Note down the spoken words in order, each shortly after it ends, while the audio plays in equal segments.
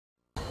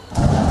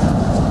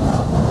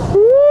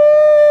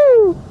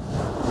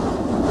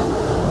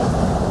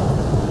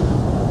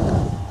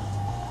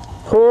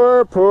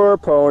Poor, poor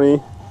pony.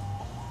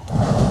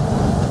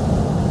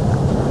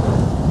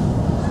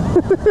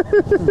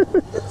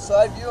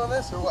 Side view on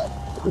this or what?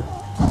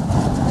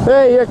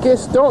 Hey, you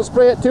just don't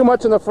spray it too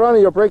much in the front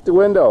or you'll break the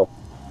window.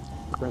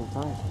 Burn the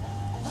tires.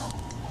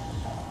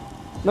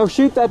 No,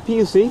 shoot that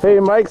PUC. Hey,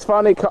 Mike's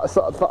finally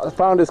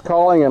found his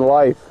calling in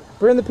life.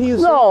 Burn the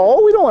PUC.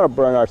 No, we don't want to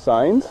burn our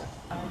signs.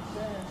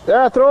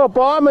 Yeah, throw a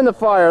bomb in the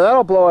fire.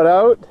 That'll blow it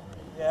out.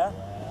 Yeah.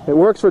 It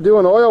works for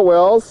doing oil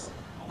wells.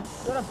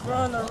 Gonna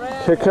burn the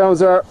red. Here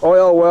comes our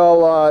oil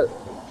well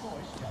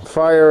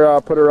fire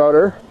putter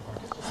outer.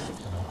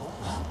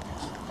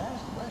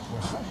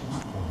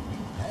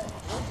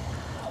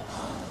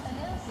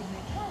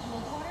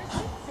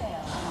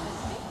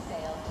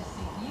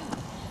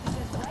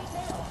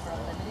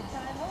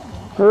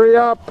 Hurry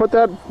up, put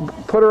that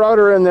putter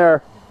outer in there.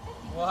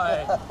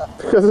 Why?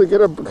 Because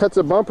it cuts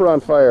a bumper on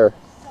fire.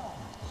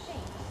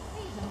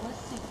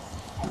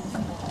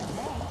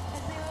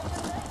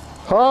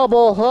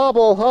 Hobble,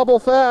 hobble, hobble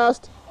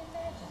fast.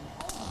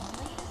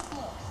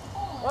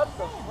 What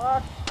the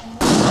fuck?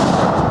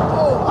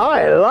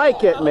 I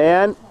like it,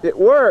 man. It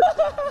worked.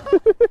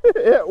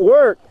 It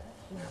worked.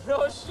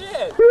 No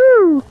shit.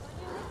 Whew.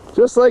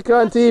 Just like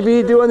on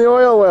TV doing the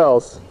oil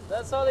wells.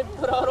 That's how they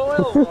put out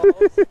oil wells.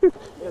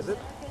 Is it?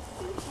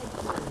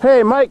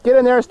 Hey, Mike, get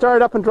in there and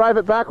start it up and drive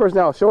it backwards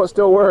now. Show it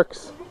still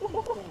works.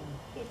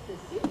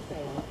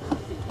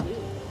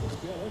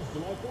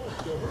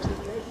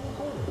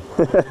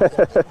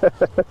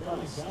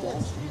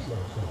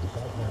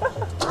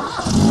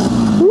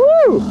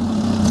 Woo!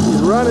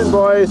 He's running,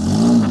 boys.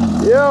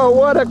 Yo,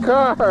 what a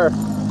car!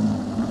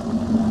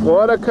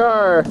 What a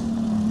car!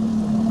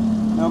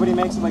 Nobody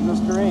makes it like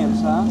those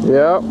Koreans, huh?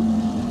 Yep.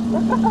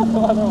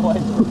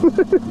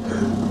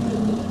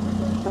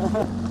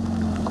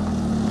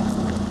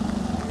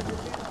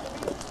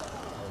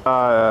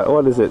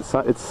 What is it?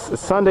 It's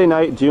Sunday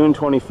night, June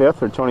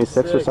 25th or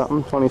 26th or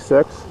something.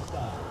 26th.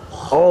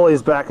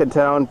 Ollie's back in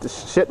town.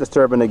 Shit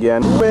disturbing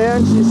again.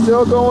 Man, she's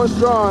still going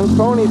strong.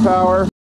 Pony power.